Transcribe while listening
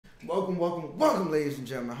Welcome, ladies and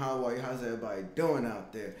gentlemen. How are you? How's everybody doing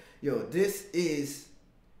out there? Yo, this is...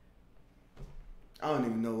 I don't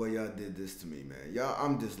even know why y'all did this to me, man. Y'all,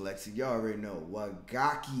 I'm dyslexic. Y'all already know.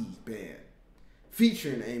 WAGAKKIBAND.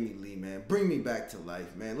 Featuring Amy Lee, man. Bring me back to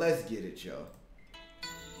life, man. Let's get it, y'all.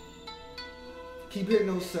 Keep hitting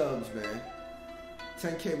those subs, man.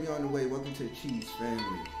 10K, we on the way. Welcome to the Cheese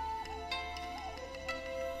family.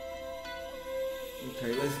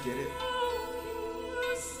 Okay, let's get it.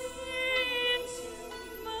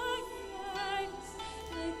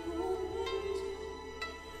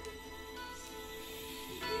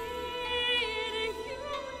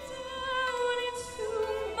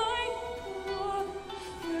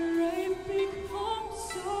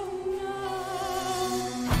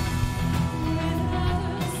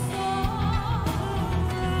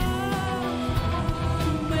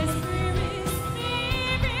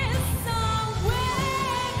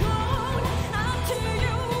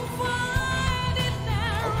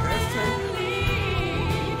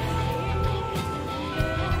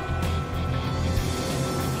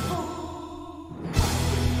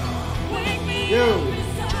 Yo!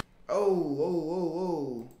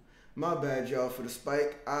 Oh. My bad, y'all, for the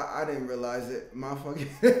spike. I didn't realize it. My fucking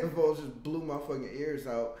headphones just blew my fucking ears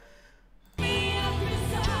out.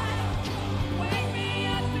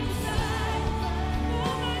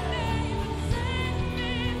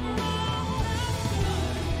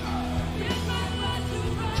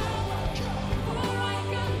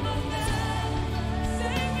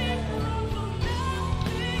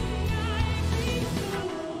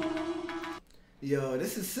 Yo,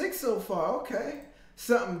 this is sick so far. Okay.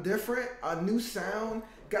 Something different, a new sound.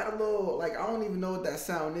 Got a little, like, I don't even know what that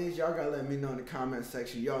sound is. Y'all gotta let me know in the comment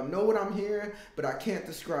section. Y'all know what I'm hearing, but I can't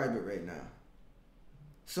describe it right now.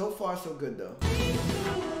 So far, so good, though.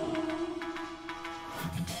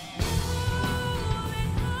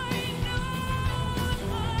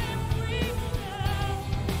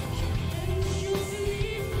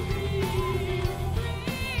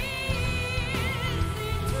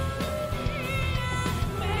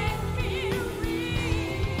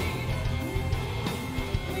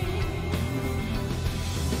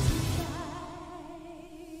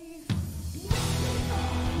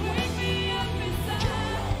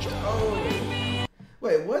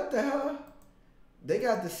 Wait, what the hell? They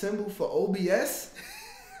got the symbol for OBS?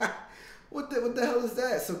 What the hell is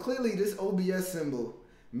that? So clearly this OBS symbol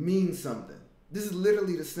means something. This is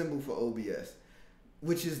literally the symbol for OBS,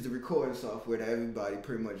 which is the recording software that everybody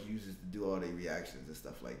pretty much uses to do all their reactions and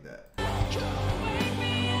stuff like that.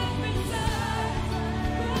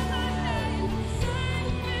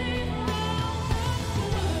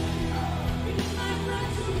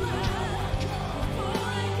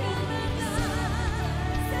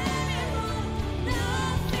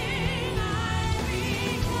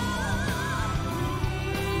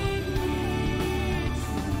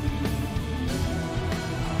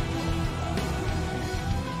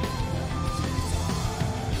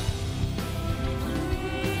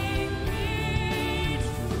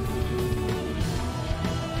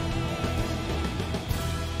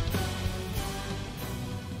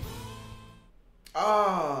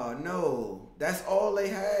 Oh, no. That's all they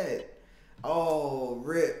had. Oh,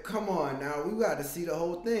 rip. Come on now. We got to see the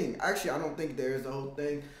whole thing. Actually, I don't think there is a whole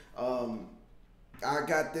thing. I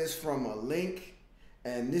got this from a link,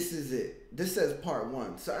 and this is it. This says part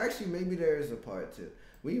 1. So actually, maybe there is a part 2.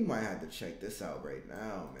 We might have to check this out right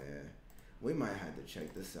now, man. We might have to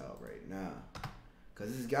check this out right now.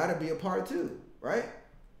 Because it's got to be a part 2, right?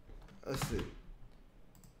 Let's see.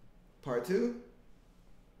 Part 2?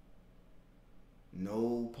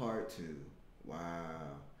 No part 2.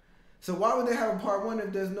 Wow. So why would they have a part 1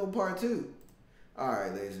 if there's no part 2?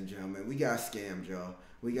 Alright, ladies and gentlemen. We got scammed, y'all.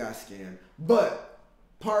 We got scammed. But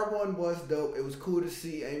part 1 was dope. It was cool to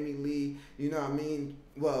see Amy Lee. You know what I mean?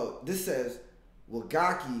 Well, this says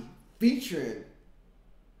WAGAKKI featuring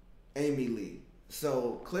Amy Lee.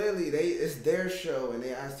 So clearly it's their show and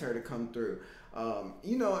they asked her to come through.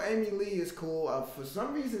 You know, Amy Lee is cool. For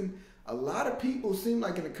some reason, a lot of people seem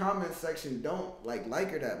like in the comment section don't like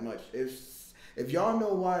her that much. If y'all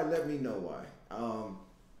know why, let me know why.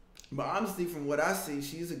 But honestly, from what I see,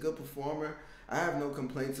 she's a good performer. I have no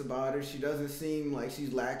complaints about her. She doesn't seem like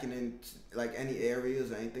she's lacking in like any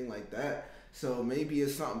areas or anything like that. So maybe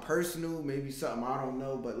it's something personal, maybe something I don't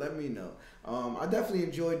know, but let me know. I definitely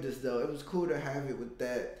enjoyed this though. It was cool to have it with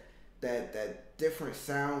that different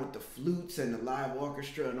sound with the flutes and the live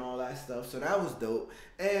orchestra and all that stuff. So that was dope.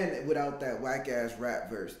 And without that whack ass rap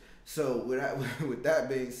verse. So with that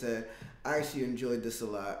being said, I actually enjoyed this a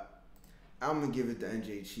lot. I'm gonna give it the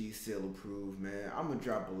NJ Cheese seal approved, man. I'm gonna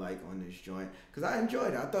drop a like on this joint because I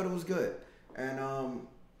enjoyed it. I thought it was good. And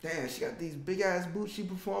damn, she got these big ass boots she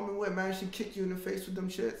performing with, man. She kick you in the face with them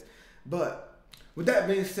shits. But with that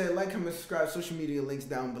being said, like, comment, subscribe, social media links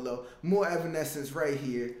down below. More Evanescence right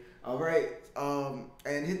here. All right.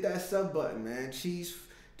 And hit that sub button, man.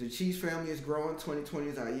 The Cheese family is growing. 2020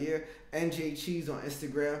 is our year. NJ Cheese on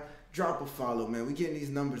Instagram. Drop a follow, man. We getting these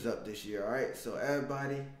numbers up this year, all right? So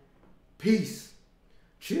everybody, peace.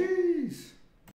 Cheese.